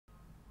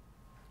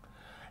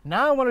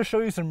Now I want to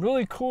show you some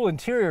really cool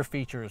interior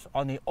features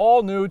on the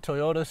all-new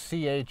Toyota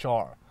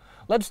CHR.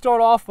 Let's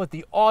start off with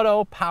the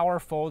auto power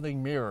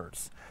folding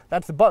mirrors.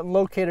 That's the button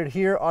located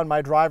here on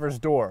my driver's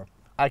door.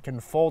 I can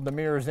fold the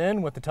mirrors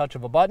in with the touch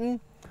of a button.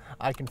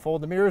 I can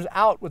fold the mirrors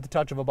out with the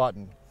touch of a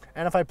button.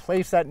 And if I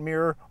place that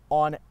mirror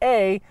on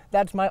A,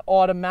 that's my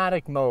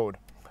automatic mode.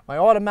 My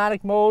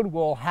automatic mode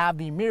will have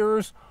the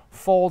mirrors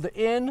fold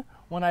in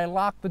when I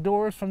lock the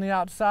doors from the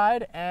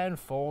outside and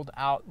fold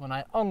out when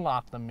I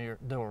unlock the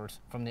doors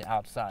from the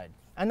outside.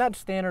 And that's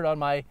standard on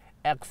my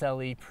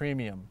XLE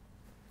Premium.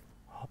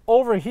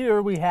 Over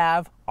here we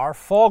have our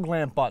fog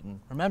lamp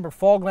button. Remember,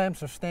 fog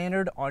lamps are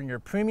standard on your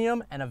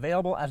Premium and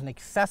available as an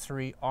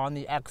accessory on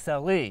the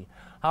XLE.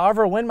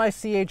 However, when my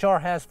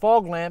CHR has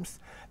fog lamps,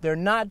 they're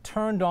not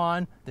turned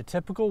on the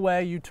typical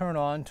way you turn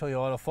on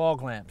Toyota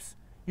fog lamps.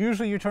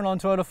 Usually you turn on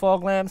Toyota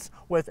fog lamps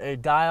with a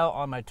dial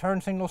on my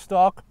turn signal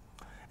stalk.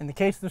 In the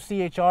case of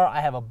the CHR,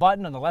 I have a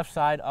button on the left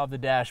side of the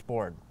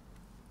dashboard.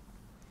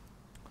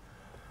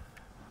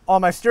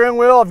 On my steering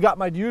wheel, I've got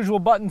my usual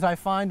buttons I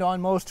find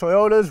on most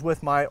Toyotas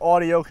with my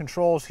audio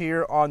controls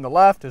here on the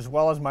left, as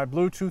well as my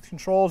Bluetooth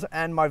controls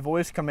and my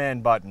voice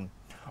command button.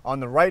 On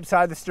the right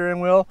side of the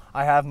steering wheel,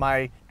 I have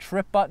my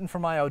trip button for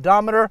my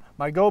odometer,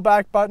 my go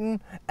back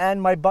button,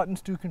 and my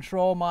buttons to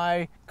control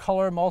my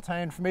color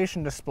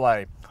multi-information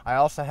display. I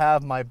also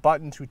have my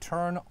button to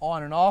turn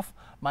on and off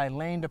my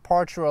lane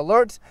departure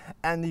alerts,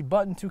 and the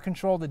button to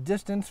control the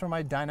distance for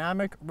my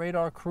dynamic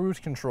radar cruise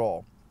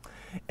control.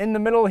 In the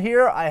middle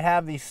here, I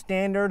have the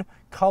standard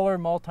color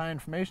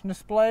multi-information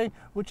display,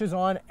 which is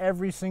on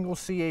every single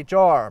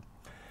CHR.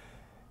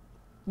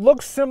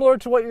 Looks similar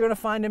to what you're going to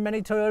find in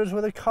many Toyotas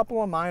with a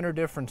couple of minor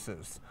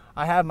differences.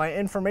 I have my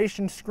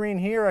information screen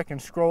here. I can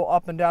scroll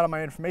up and down on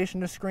my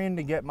information screen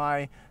to get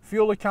my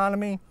fuel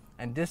economy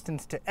and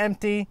distance to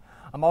empty.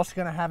 I'm also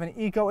going to have an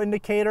eco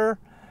indicator,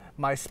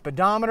 my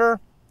speedometer,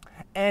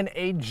 and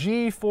a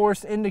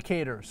G-force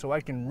indicator, so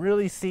I can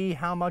really see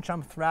how much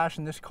I'm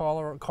thrashing this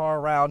car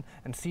around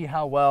and see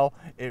how well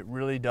it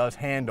really does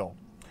handle.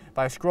 If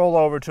I scroll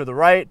over to the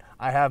right,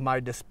 I have my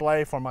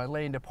display for my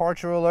lane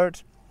departure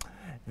alerts.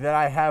 Then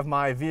I have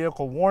my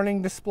vehicle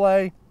warning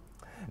display.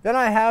 Then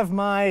I have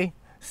my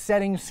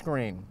settings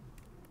screen.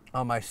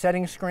 On my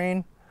settings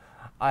screen,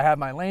 I have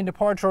my lane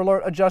departure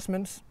alert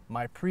adjustments,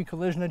 my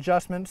pre-collision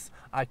adjustments.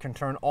 I can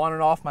turn on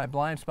and off my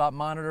blind spot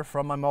monitor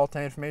from my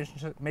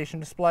multi-information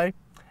display.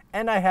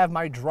 And I have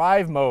my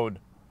drive mode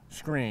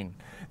screen.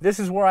 This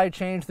is where I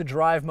change the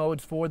drive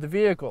modes for the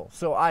vehicle.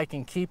 So I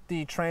can keep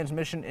the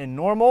transmission in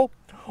normal,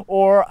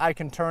 or I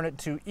can turn it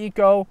to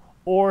eco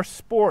or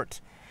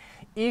sport.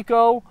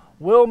 Eco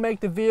will make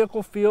the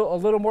vehicle feel a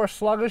little more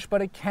sluggish,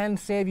 but it can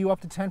save you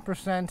up to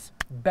 10%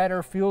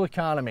 better fuel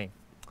economy.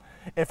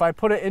 If I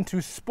put it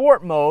into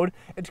sport mode,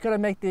 it's going to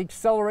make the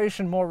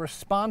acceleration more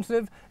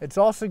responsive. It's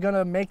also going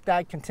to make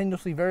that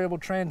continuously variable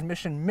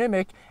transmission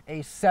mimic a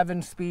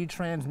 7-speed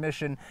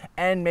transmission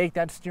and make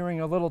that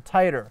steering a little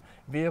tighter.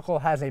 Vehicle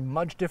has a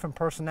much different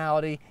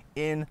personality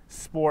in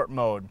sport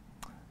mode.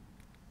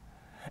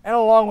 And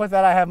along with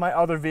that, I have my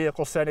other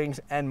vehicle settings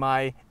and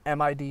my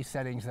MID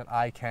settings that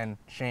I can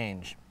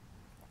change.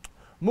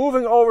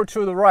 Moving over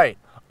to the right,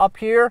 up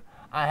here,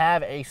 I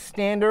have a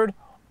standard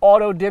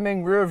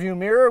auto-dimming rear view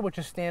mirror, which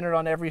is standard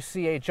on every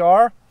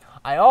CHR.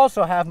 I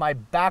also have my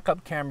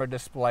backup camera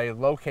display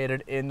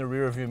located in the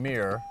rear view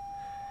mirror,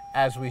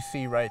 as we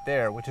see right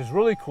there, which is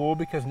really cool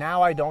because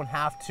now I don't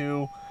have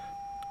to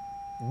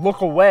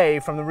look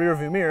away from the rear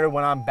view mirror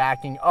when I'm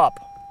backing up.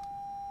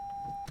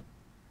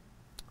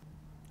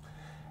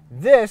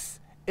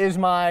 This is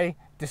my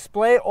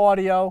display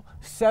audio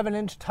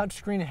 7-inch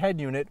touchscreen head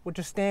unit, which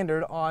is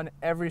standard on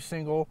every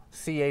single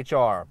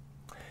CHR.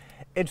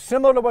 It's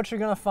similar to what you're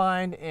going to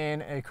find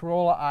in a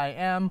Corolla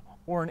IM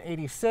or an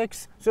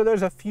 86, so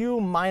there's a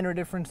few minor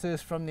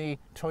differences from the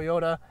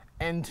Toyota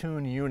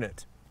Entune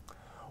unit.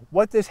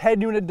 What this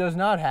head unit does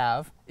not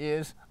have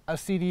is a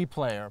CD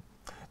player.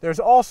 There's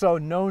also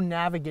no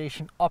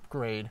navigation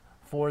upgrade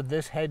for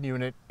this head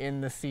unit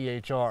in the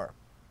CHR.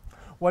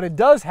 What it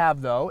does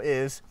have, though,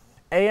 is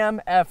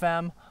AM,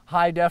 FM,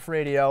 high-def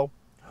radio,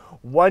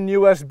 one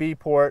USB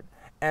port,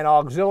 an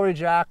auxiliary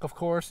jack, of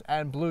course,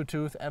 and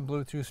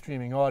Bluetooth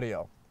streaming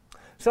audio.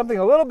 Something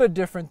a little bit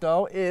different,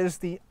 though, is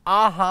the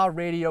AHA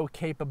radio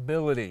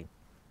capability.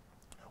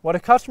 What a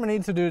customer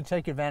needs to do to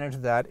take advantage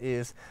of that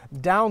is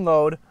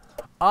download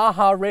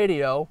AHA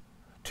radio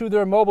to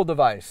their mobile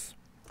device.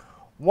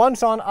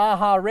 Once on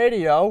AHA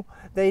radio,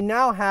 they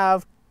now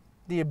have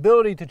the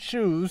ability to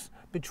choose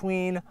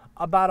between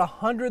about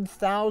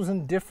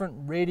 100,000 different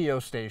radio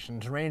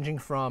stations, ranging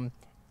from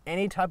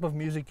any type of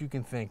music you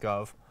can think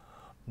of,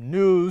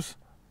 news,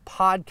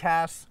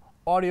 podcasts,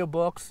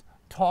 audiobooks,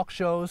 talk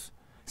shows.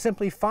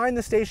 Simply find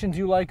the stations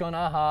you like on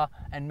AHA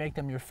and make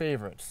them your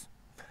favorites.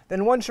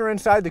 Then once you're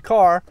inside the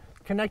car,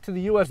 connect to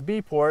the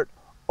USB port,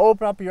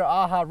 open up your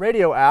AHA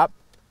radio app,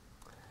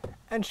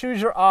 and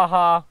choose your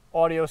AHA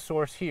audio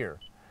source here.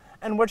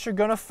 And what you're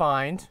going to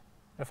find,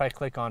 if I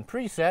click on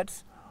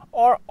presets,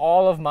 are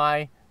all of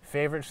my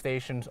favorite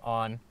stations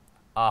on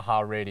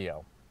AHA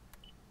radio.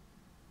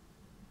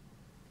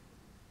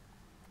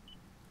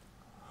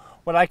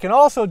 What I can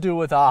also do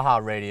with AHA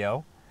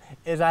radio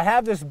is I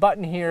have this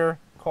button here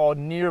called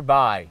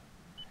Nearby.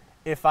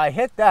 If I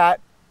hit that,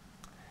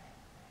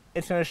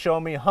 it's going to show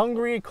me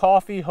hungry,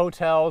 coffee,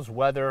 hotels,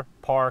 weather,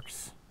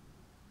 parks,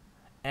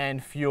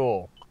 and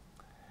fuel.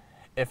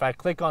 If I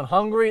click on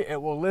hungry,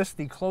 it will list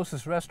the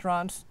closest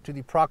restaurants to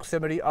the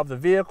proximity of the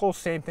vehicle.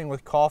 Same thing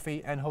with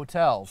coffee and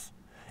hotels.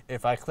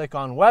 If I click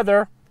on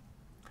weather,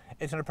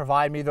 it's going to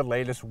provide me the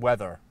latest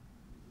weather.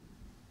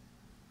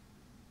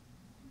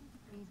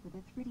 With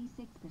a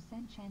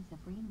 36% chance of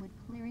rain with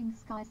clearing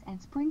skies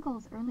and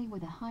sprinkles early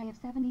with a high of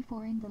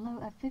 74 and a low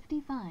of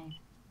 55.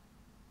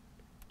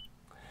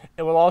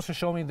 It will also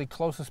show me the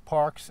closest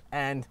parks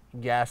and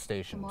gas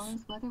stations.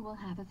 Tomorrow's weather will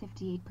have a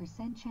 58%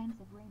 chance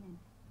of rain.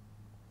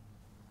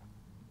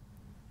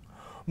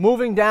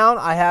 Moving down,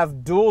 I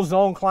have dual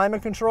zone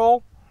climate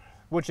control,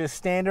 which is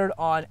standard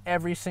on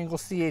every single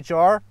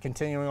CHR,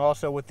 continuing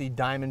also with the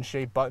diamond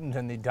shaped buttons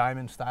and the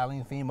diamond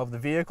styling theme of the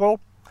vehicle.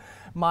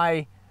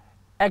 My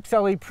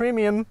XLE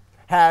Premium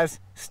has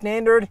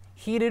standard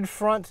heated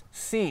front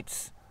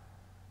seats.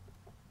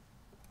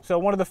 So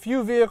one of the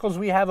few vehicles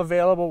we have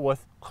available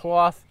with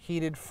cloth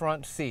heated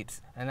front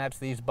seats, and that's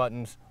these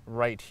buttons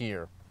right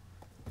here.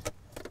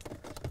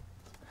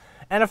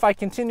 And if I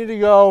continue to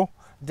go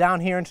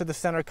down here into the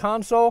center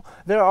console,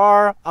 there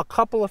are a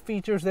couple of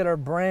features that are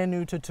brand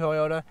new to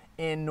Toyota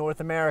in North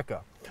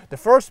America. The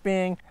first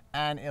being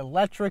an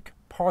electric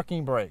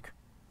parking brake.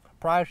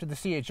 Prior to the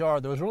CHR,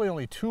 there was really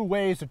only two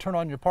ways to turn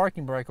on your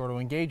parking brake or to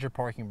engage your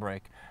parking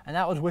brake, and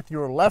that was with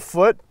your left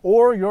foot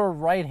or your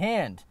right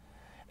hand.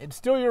 It's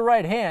still your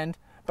right hand,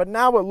 but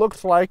now it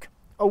looks like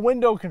a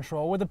window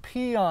control with a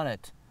P on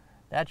it.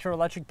 That's your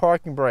electric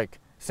parking brake.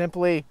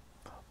 Simply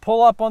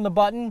pull up on the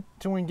button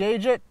to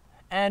engage it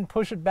and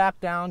push it back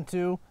down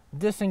to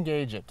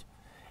disengage it.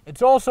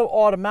 It's also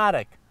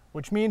automatic,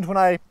 which means when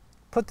I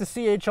put the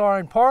CHR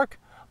in park,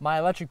 my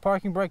electric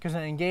parking brake is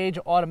going to engage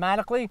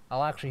automatically.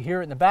 I'll actually hear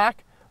it in the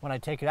back. When I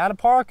take it out of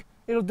park,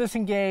 it'll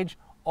disengage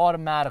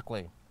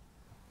automatically.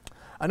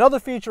 Another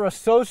feature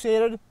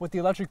associated with the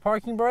electric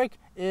parking brake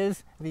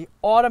is the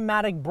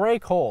automatic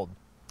brake hold.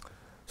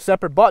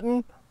 Separate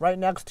button right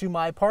next to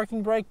my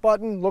parking brake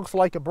button, looks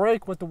like a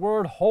brake with the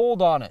word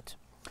hold on it.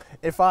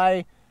 If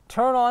I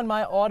turn on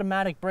my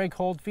automatic brake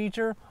hold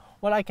feature,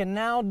 what I can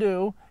now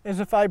do is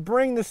if I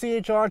bring the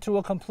CHR to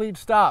a complete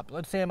stop,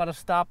 let's say I'm at a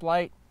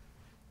stoplight,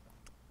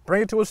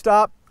 bring it to a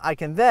stop, I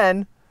can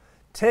then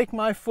take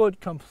my foot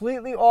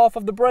completely off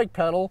of the brake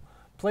pedal,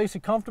 place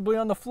it comfortably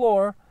on the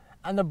floor,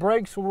 and the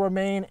brakes will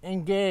remain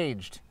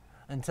engaged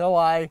until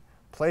I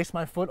place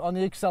my foot on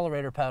the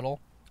accelerator pedal,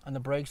 and the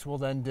brakes will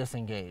then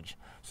disengage.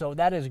 So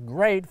that is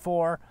great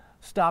for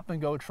stop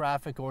and go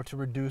traffic or to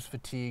reduce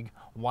fatigue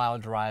while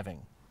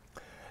driving.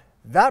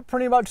 That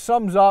pretty much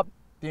sums up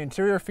the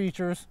interior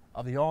features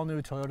of the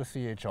all-new Toyota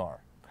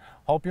CHR.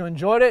 Hope you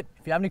enjoyed it.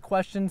 If you have any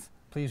questions,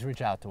 please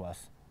reach out to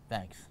us.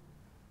 Thanks.